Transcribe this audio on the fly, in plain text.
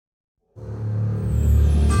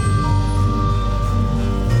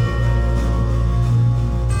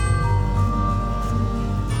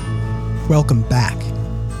Welcome back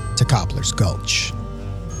to Cobbler's Gulch.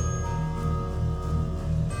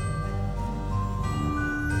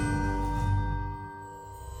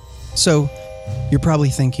 So, you're probably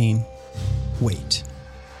thinking, wait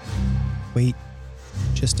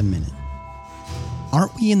just a minute.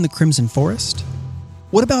 Aren't we in the Crimson Forest?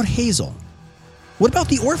 What about Hazel? What about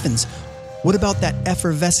the orphans? What about that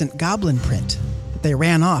effervescent goblin print that they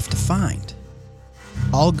ran off to find?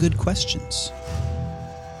 All good questions.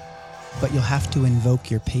 But you'll have to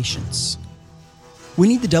invoke your patience. We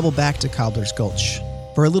need to double back to Cobbler's Gulch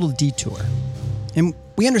for a little detour. And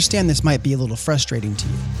we understand this might be a little frustrating to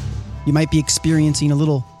you. You might be experiencing a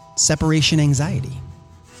little separation anxiety.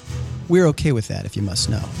 We're okay with that, if you must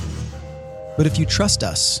know. But if you trust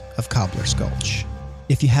us of Cobbler's Gulch,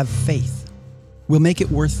 if you have faith, we'll make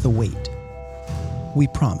it worth the wait. We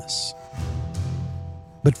promise.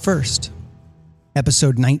 But first,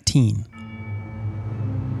 episode 19.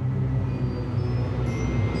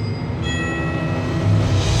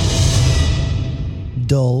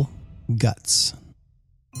 Dull Guts.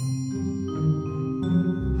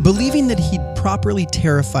 Believing that he'd properly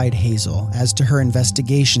terrified Hazel as to her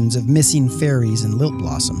investigations of missing fairies and lilt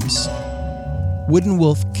blossoms, Wooden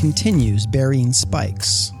Wolf continues burying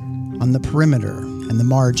spikes on the perimeter and the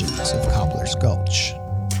margins of Cobbler's Gulch.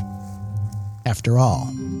 After all,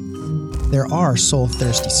 there are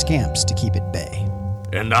soul-thirsty scamps to keep at bay.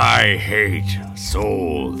 And I hate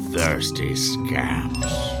soul-thirsty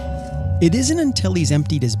scamps. It isn't until he's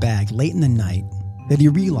emptied his bag late in the night that he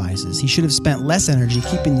realizes he should have spent less energy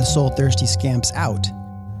keeping the soul-thirsty scamps out,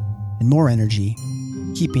 and more energy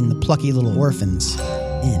keeping the plucky little orphans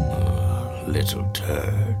in. Little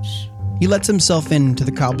turds. He lets himself into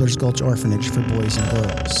the Cobbler's Gulch orphanage for boys and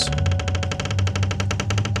girls.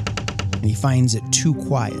 And he finds it too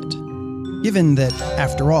quiet, given that,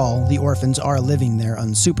 after all, the orphans are living there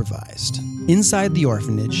unsupervised. Inside the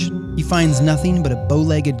orphanage, he finds nothing but a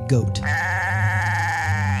bow-legged goat.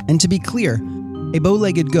 And to be clear, a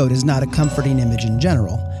bow-legged goat is not a comforting image in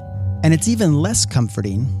general, and it's even less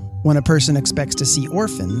comforting when a person expects to see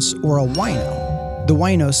orphans or a wino. The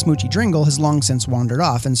wino, Smoochy Dringle, has long since wandered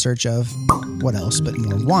off in search of, what else but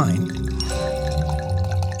more wine.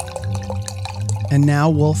 And now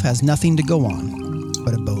Wolf has nothing to go on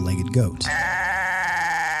but a bow-legged goat.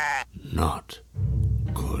 Not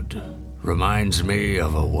good. Reminds me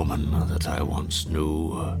of a woman that I once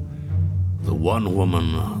knew. The one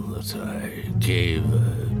woman that I gave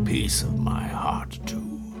a piece of my heart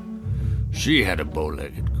to. She had a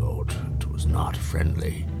bow-legged goat. It was not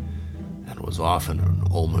friendly, and was often an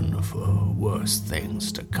omen for worse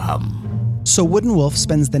things to come. So Wooden Wolf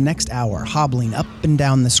spends the next hour hobbling up and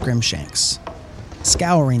down the Scrimshanks,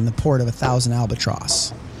 scouring the port of 1,000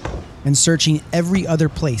 Albatross, and searching every other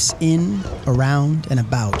place in, around, and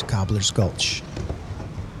about Cobbler's Gulch.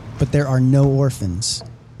 But there are no orphans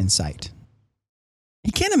in sight. He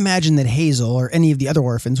can't imagine that Hazel or any of the other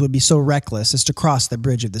orphans would be so reckless as to cross the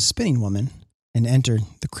bridge of the Spinning Woman and enter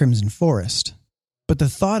the Crimson Forest. But the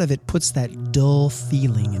thought of it puts that dull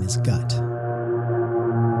feeling in his gut.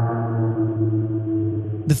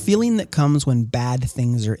 The feeling that comes when bad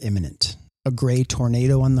things are imminent. A gray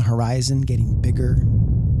tornado on the horizon getting bigger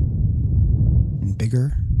and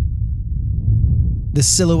bigger. The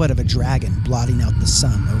silhouette of a dragon blotting out the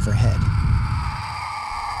sun overhead.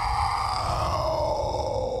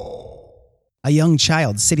 A young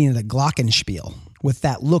child sitting at a glockenspiel with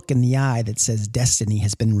that look in the eye that says destiny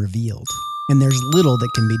has been revealed, and there's little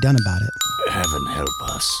that can be done about it. Heaven help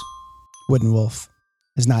us. Wooden Wolf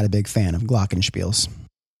is not a big fan of glockenspiels.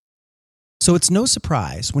 So it's no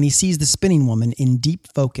surprise when he sees the Spinning Woman in deep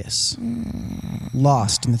focus,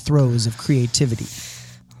 lost in the throes of creativity,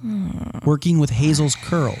 working with Hazel's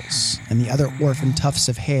curls and the other orphan tufts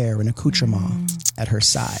of hair and accoutrement at her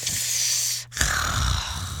side.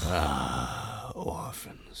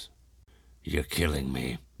 Orphans. You're killing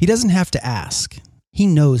me. He doesn't have to ask. He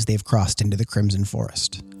knows they've crossed into the Crimson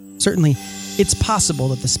Forest. Certainly, it's possible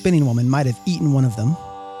that the Spinning Woman might have eaten one of them,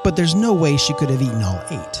 but there's no way she could have eaten all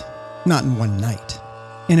 8. Not in one night.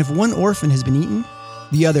 And if one orphan has been eaten,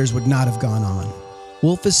 the others would not have gone on.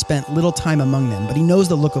 Wolf has spent little time among them, but he knows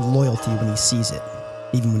the look of loyalty when he sees it,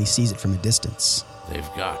 even when he sees it from a distance. They've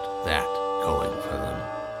got that going for them.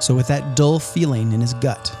 So with that dull feeling in his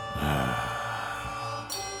gut,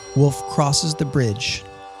 Wolf crosses the bridge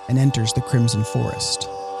and enters the Crimson Forest.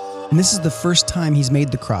 And this is the first time he's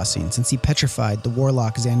made the crossing since he petrified the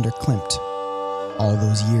warlock Xander Klimt all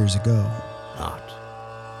those years ago. Not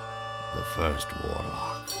the first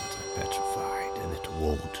warlock that I petrified, and it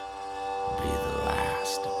won't be the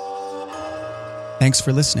last. Thanks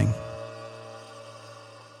for listening.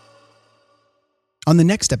 on the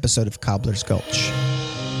next episode of Cobbler's Gulch.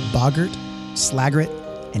 Boggart, Slaggart,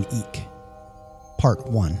 and Eek. Part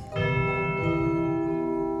 1.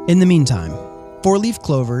 In the meantime, four-leaf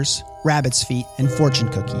clovers, rabbit's feet, and fortune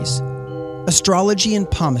cookies, astrology and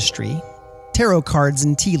palmistry, tarot cards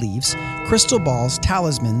and tea leaves, crystal balls,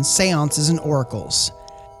 talismans, seances, and oracles.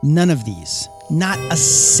 None of these, not a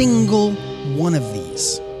single one of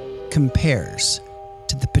these, compares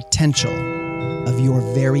to the potential of your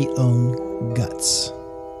very own guts.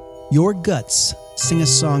 Your guts sing a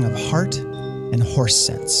song of heart and horse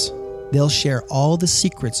sense. They'll share all the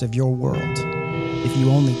secrets of your world if you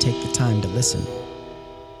only take the time to listen.